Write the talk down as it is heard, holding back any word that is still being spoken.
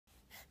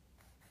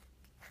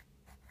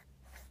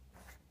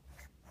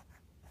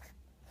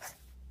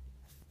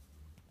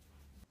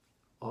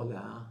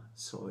Hola,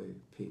 soy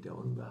Peter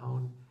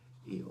Unbehauen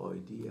y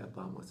hoy día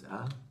vamos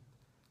a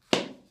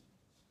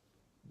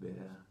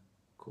ver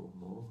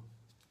cómo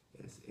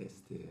es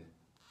este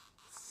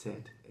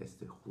set,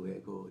 este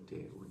juego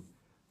de un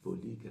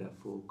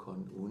bolígrafo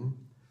con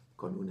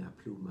una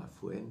pluma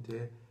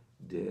Fuente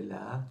de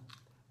la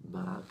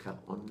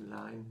marca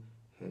online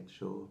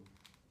hecho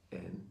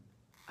en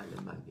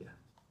Alemania.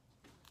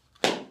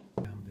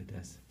 Hier haben wir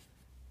das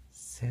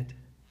Set.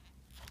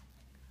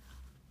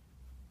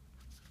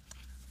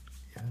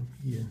 Wir haben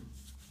hier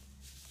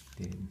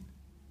den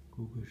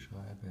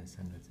Kugelschreiber, es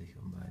handelt sich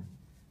um einen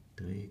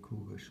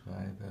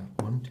Drehkugelschreiber,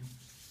 und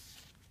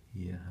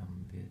hier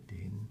haben wir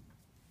den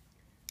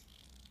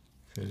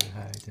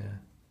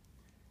Füllhalter.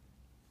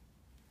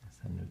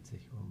 Es handelt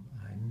sich um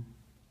einen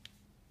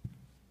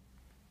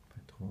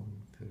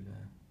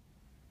Patronenfüller.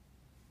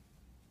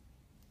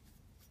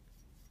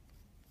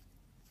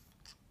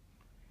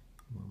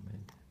 Im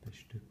Moment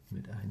bestückt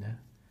mit einer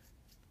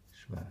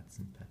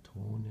schwarzen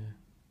Patrone.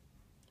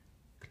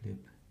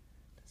 Clip,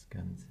 das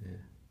Ganze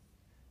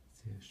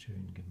sehr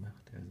schön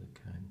gemacht, also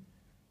kein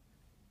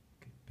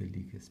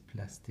billiges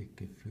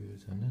Plastikgefühl,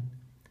 sondern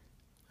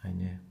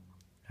eine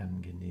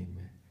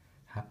angenehme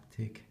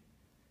Haptik.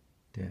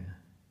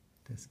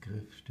 Das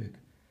Griffstück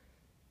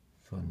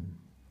von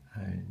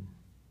allen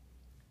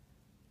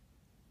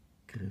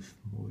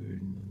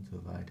Griffmulden und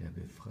so weiter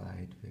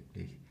befreit,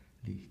 wirklich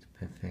liegt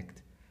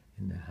perfekt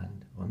in der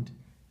Hand, und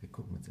wir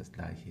gucken uns das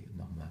gleiche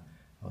nochmal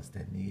aus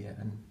der Nähe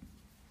an.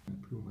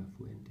 Pluma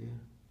Fuente,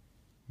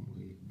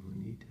 muy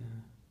bonita,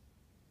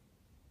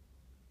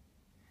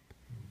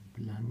 en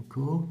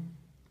blanco,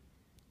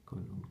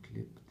 con un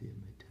clip de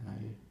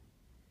metal.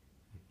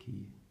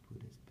 Aquí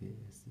puedes ver,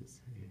 este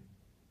es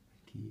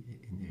aquí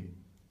en el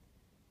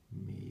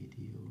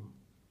medio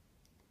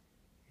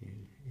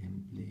el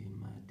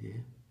emblema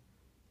de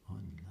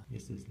online.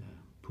 Esta es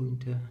la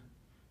punta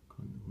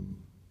con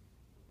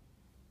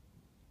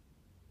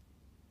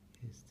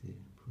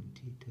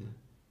puntita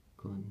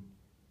con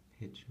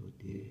hecho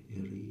de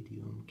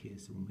iridium, que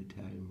es un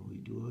metal muy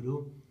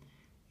duro,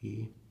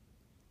 y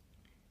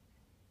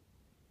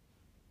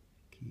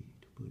aquí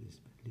tú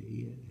puedes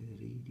leer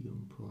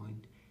iridium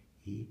point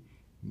y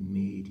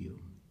medium,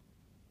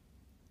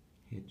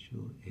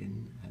 hecho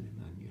en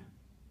Alemania.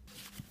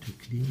 To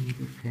clean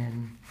the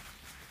pen,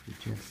 you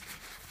just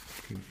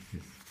take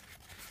this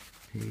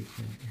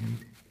paper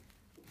and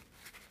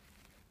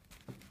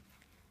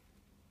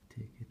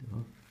take it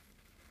off.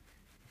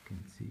 You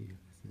can see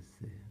this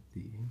is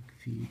the ink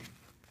feed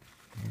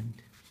and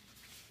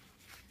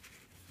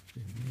the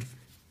nib.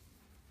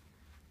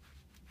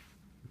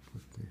 You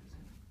put this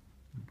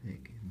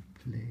back in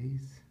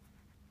place,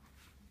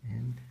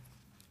 and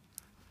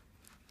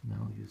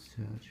now you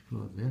search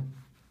for the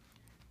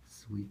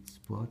sweet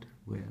spot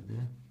where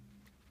the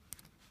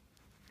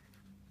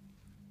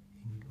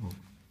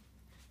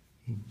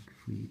ink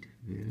feed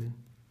will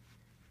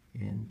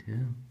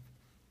enter.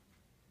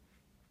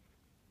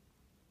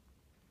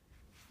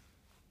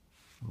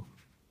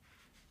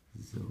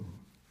 So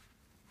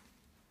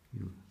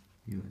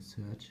you are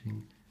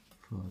searching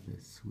for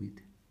the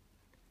sweet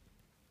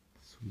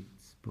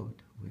spot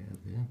where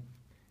the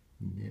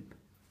nib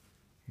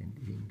and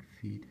ink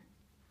feed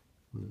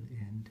will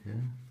enter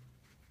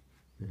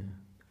the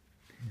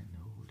pen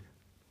holder.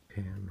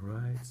 Pen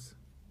writes,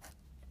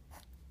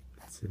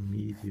 it's a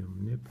medium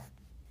nib.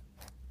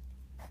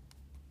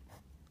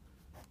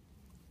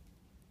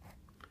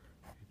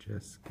 You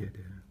just get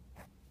a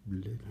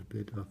little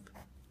bit of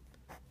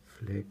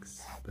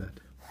flex, but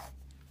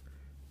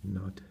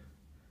not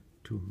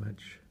too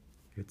much.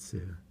 It's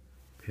a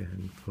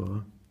pen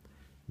for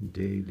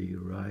daily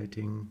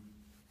writing.